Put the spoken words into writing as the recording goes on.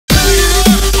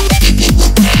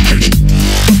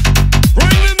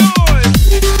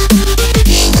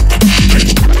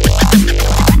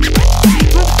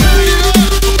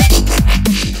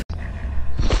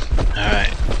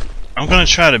gonna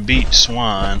try to beat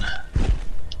Swan.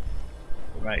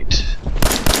 Right.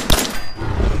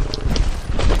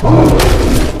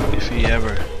 If he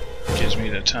ever gives me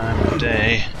the time of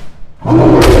day.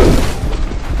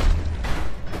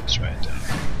 It's right there.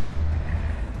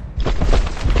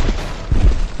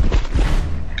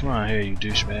 Come on here, you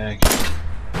douchebag.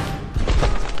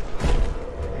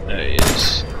 There he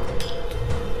is.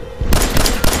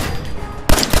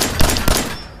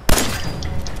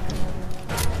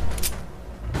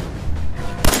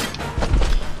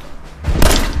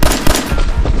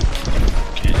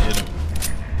 Can't hit him.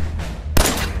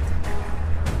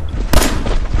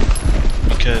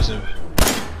 Because of...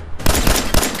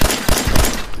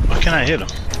 Why can't I hit him?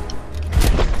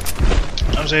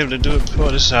 I was able to do it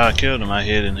before. This is how I killed him. I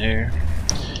hit in here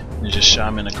and just shot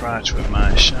him in the crotch with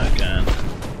my shotgun.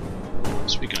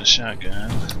 Speaking of shotgun,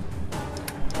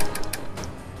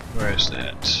 where is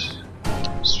that?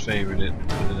 Just favorite it,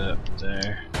 put it up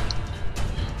there.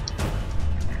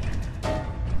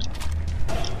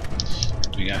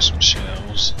 We got some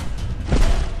shells.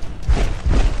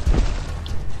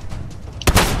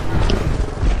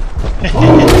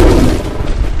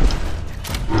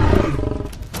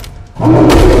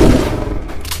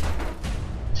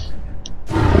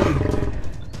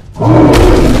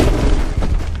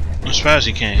 I'm surprised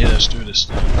he can't hit us through this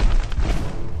thing.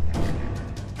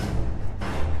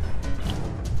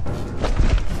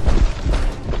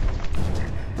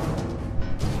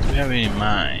 Do we have any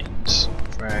mines?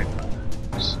 Frag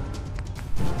mines.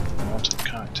 Molten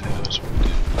cocktails would do.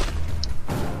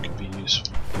 Could be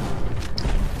useful.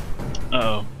 Uh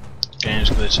oh. Game's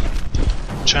glitching.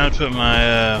 I'm trying to put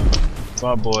my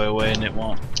PipBoy away and it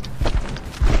won't.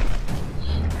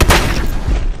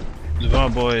 The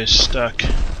PipBoy is stuck.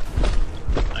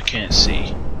 I can't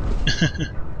see.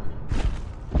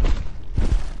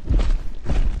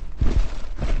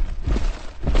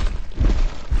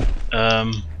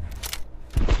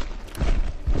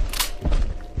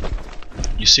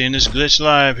 You seeing this glitch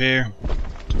live here?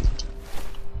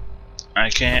 I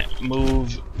can't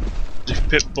move the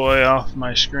PipBoy off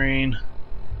my screen.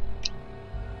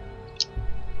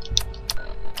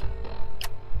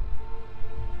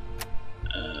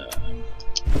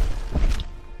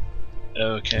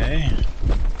 Okay.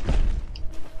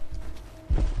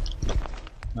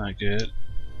 Not good.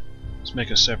 Let's make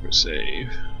a separate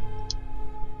save.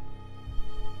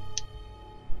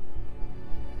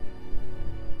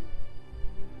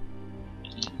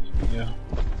 There we go.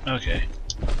 Okay.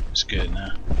 It's good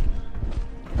now.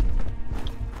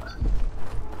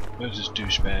 Where's this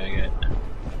douchebag at?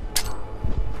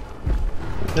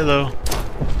 Hello.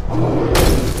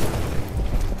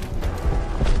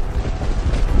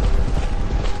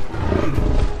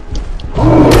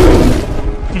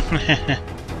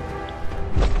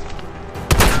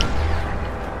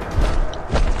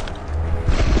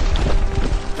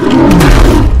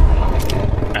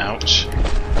 Ouch.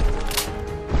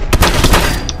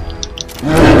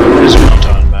 That's what I'm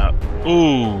talking about.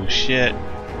 Ooh, shit.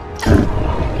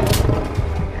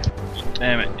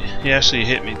 Damn it. He actually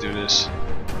hit me through this.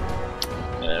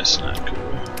 That's not cool.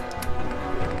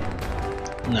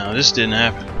 No, this didn't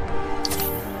happen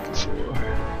before.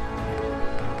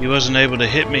 He wasn't able to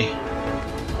hit me.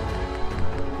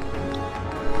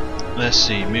 Let's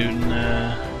see, mutant,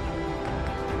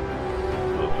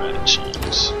 override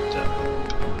chance.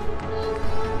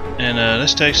 And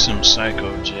let's take some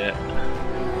Psycho Jet.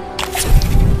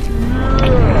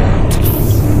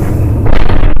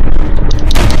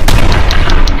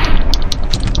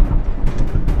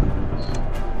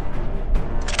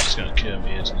 He's gonna kill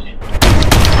me, isn't he?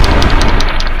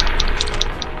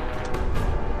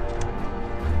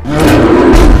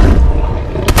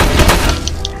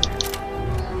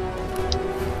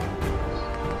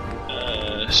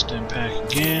 Stim pack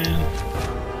again.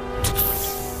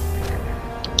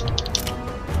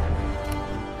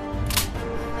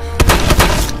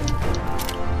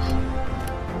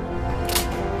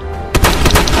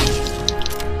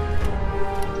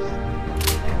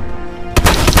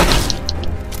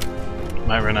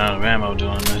 Might run out of ammo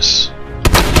doing this.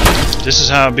 This is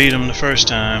how I beat him the first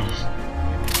time.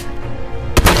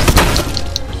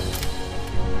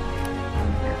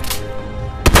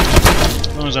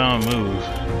 As long as I don't move.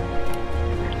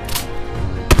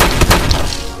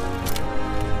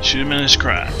 Shoot him in his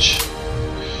crotch.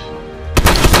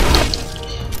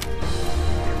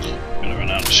 Gonna run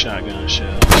out of shotgun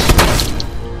shells.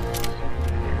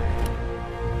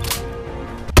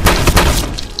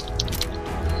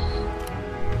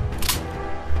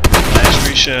 Last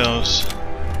 3 shells.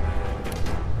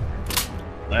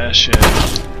 Last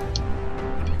shell.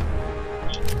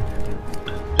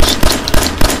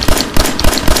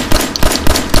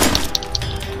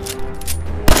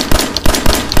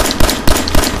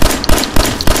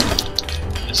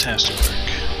 This has to work.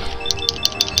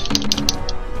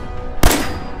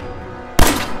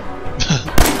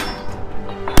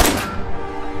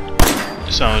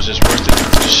 This all was just worth it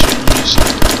to shoot me.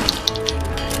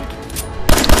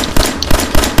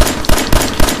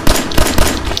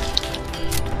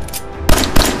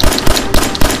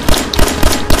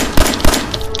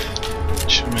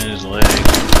 Shoot him in his leg.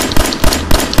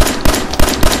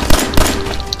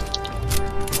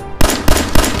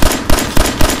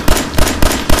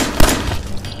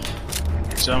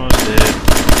 He's almost dead.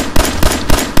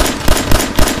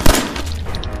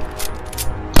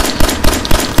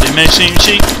 It may seem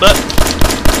cheap, but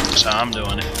that's how I'm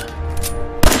doing it. As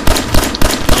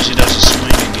long as he doesn't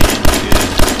swing again, we're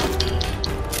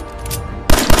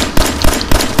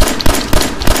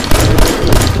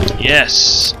good.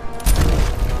 Yes!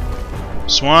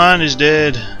 Swan is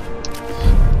dead,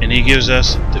 and he gives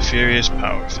us the Furious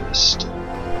Power Fist.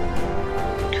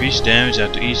 Increased damage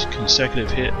after each consecutive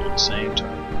hit on the same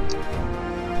target.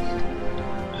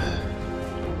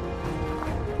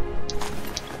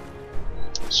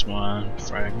 Swan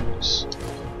fragments.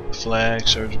 Flag,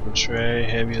 surgical tray,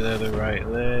 heavy leather right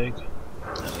leg,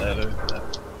 and leather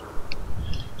left.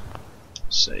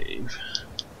 Save.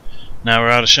 Now we're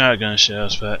out of shotgun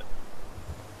shells, but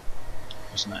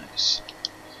it's nice.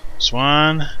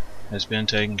 Swan has been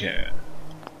taken care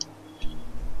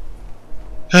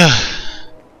of.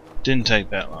 Didn't take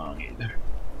that long either.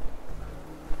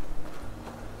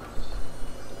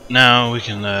 Now we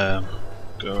can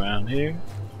go around here,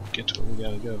 get to where we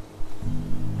gotta go.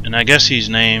 And I guess he's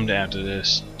named after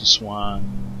this, the Swan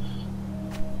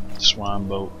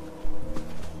boat.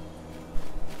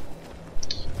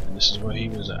 And this is where he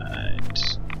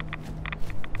resides.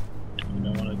 We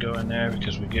don't want to go in there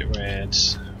because we get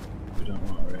rats. We don't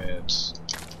want rats.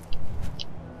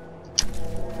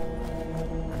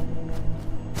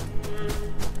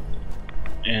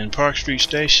 And Park Street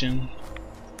Station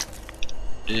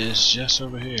is just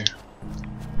over here.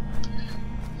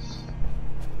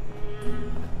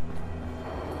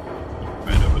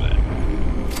 Right over there.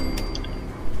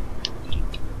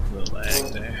 A little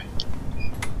lag there.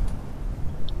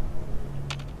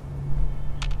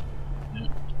 Yep,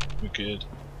 we're good.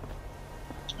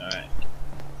 Alright.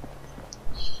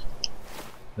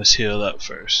 Let's heal up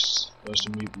first. Where's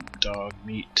the mutant dog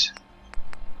meat?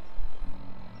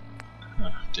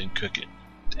 Didn't cook it.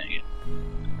 Dang it.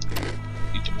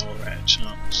 Eat them all rat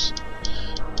chunks.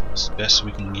 It's the best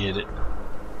we can get it.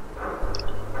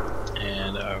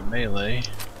 And our melee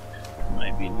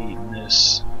might be needing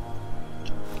this.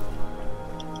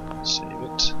 Save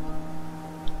it.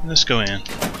 Let's go in.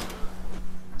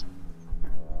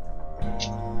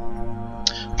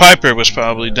 Piper was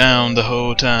probably down the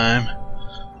whole time.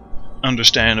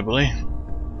 Understandably.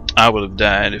 I would have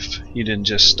died if he didn't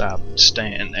just stop and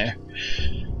stand there.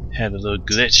 Had a little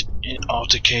glitch in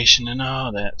altercation and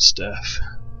all that stuff.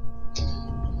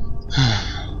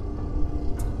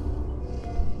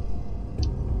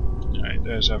 Alright,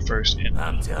 there's our first hit.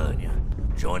 I'm telling you,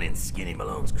 joining Skinny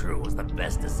Malone's crew was the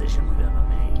best decision we've ever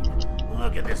made.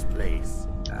 Look at this place.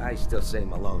 I still say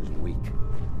Malone's weak.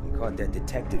 We caught that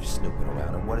detective snooping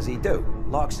around, and what does he do?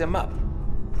 Locks him up.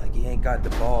 Like he ain't got the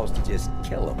balls to just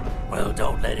kill him. Well,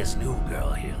 don't let his new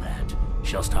girl hear that.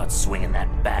 She'll start swinging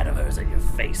that bat of hers at your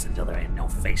face until there ain't no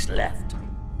face left.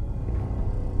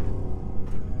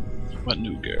 What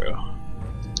new girl?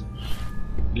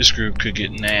 This group could get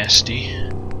nasty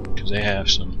because they have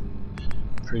some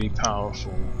pretty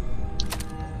powerful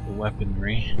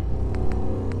weaponry.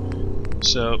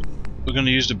 So we're going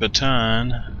to use the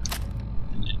baton,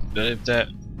 but if that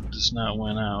does not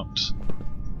win out,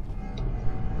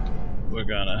 we're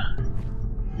gonna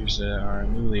use our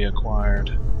newly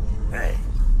acquired Hey.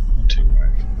 hunting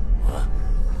rifle.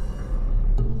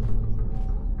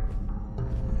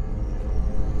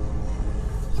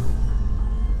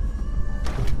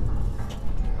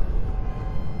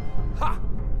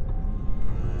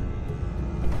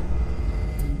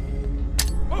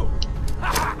 What?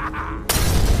 Ha!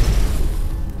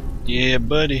 Yeah,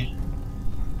 buddy.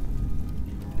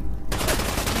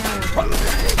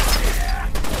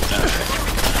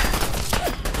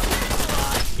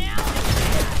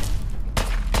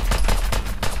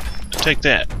 Take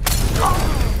that.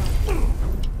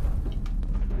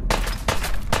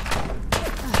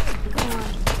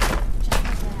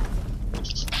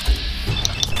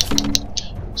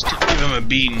 Let's give him a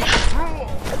beating.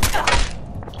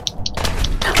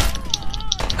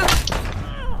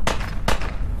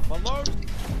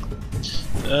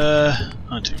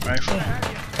 Hunting rifle.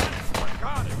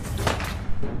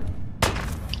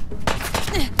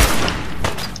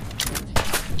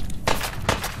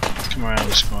 Come around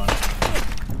this corner.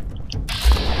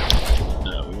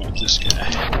 No, we want this guy.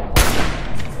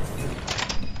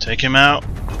 Take him out.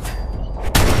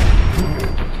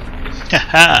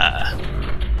 Haha!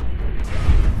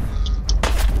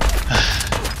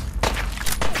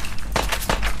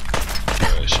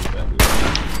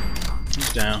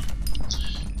 He's down.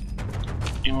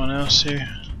 Anyone else here?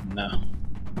 No.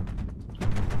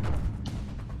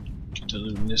 Get to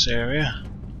loot in this area.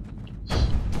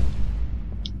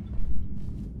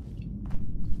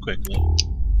 Quick loot.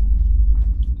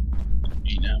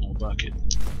 Eat ammo bucket.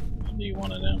 I need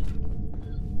one of them.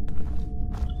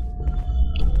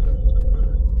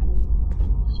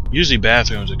 Usually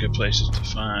bathrooms are good places to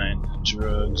find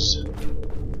drugs. I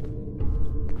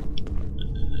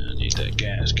need that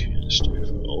gas canister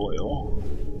for oil.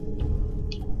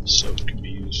 Soap can be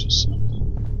used for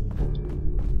something.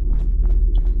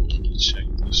 Let's check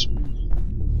this one.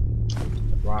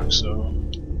 The Roxo.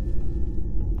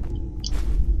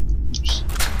 Oops.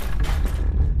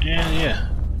 And yeah,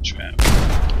 trap.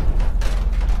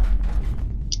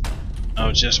 I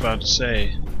was just about to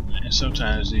say, and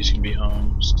sometimes these can be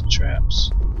homes to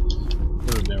traps.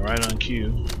 Would have been right on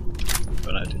cue,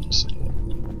 but I didn't say it.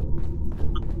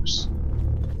 Of course.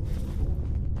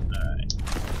 Alright.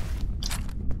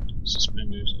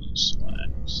 Suspenders and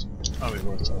slacks. Probably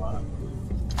worth a lot.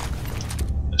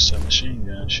 The submachine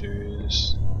gun sure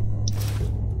is.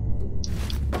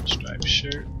 Striped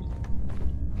shirt.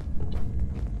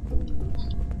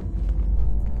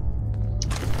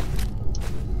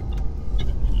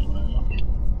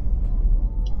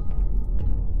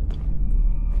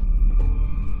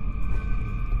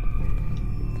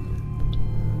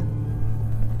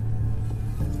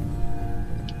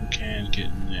 Get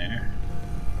in there.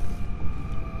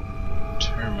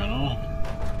 Terminal.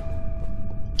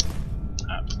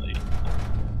 Hot plate.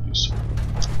 Useful.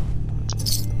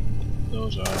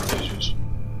 Those are always useful.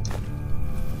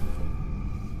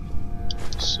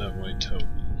 Subway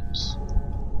tokens.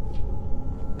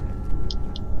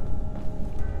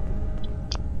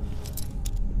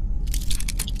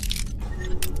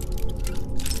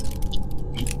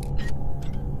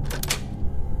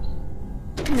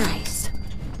 Nice.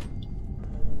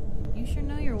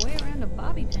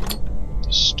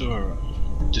 Storeroom.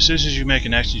 Decisions you make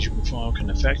and actions you perform can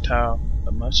affect how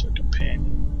much a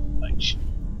companion likes you.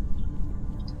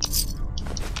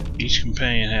 Each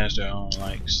companion has their own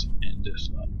likes and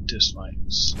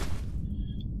dislikes.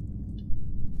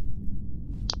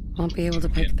 Won't be able to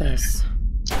pick this.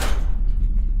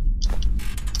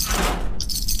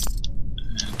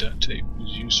 And duct tape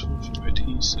is useful for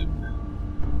adhesive.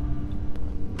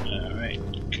 Alright,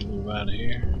 we can move out of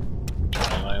here. Turn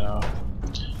the light off.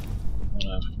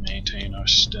 Want to maintain our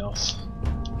stealth.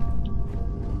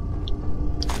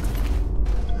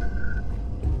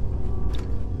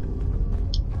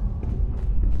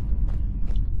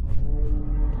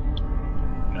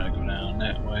 Gotta go down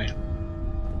that way.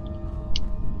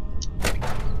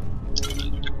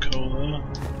 Coca-Cola,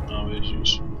 always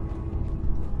useful.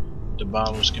 The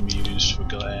bottles can be used for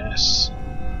glass.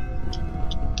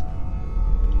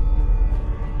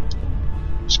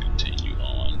 Let's continue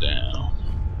on down.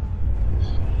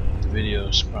 Video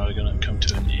is probably going to come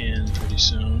to an end pretty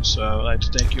soon, so I would like to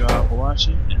thank you all for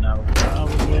watching, and I will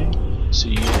probably see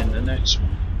you in the next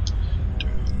one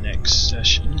during the next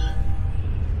session.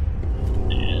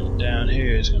 And down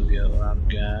here is going to be a lot of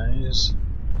guys,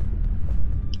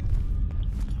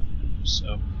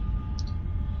 so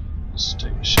let's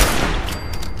take a shot.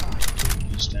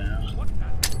 He's down,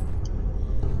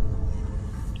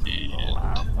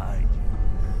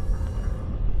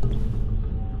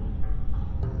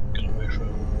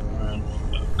 and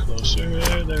closer.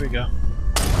 There we go.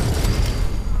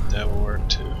 That will work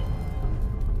too.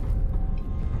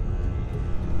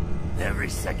 Every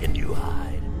second you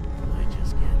hide, I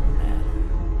just get madder.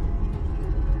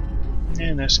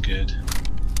 And that's good.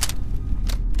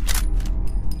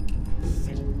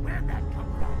 Where'd that come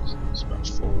from? So it's about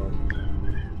 4 of them down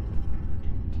there.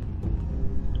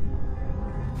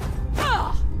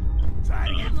 Oh, Try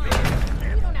to get big.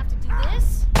 you don't have to do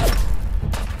this.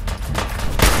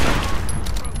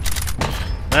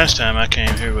 Last time I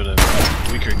came here with a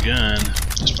weaker gun.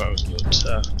 This part was a little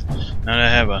tough. Now that I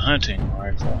have a hunting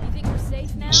rifle. You think we're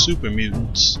safe now? Super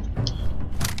mutants.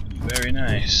 Very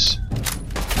nice.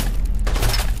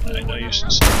 I know you're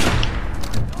sincere.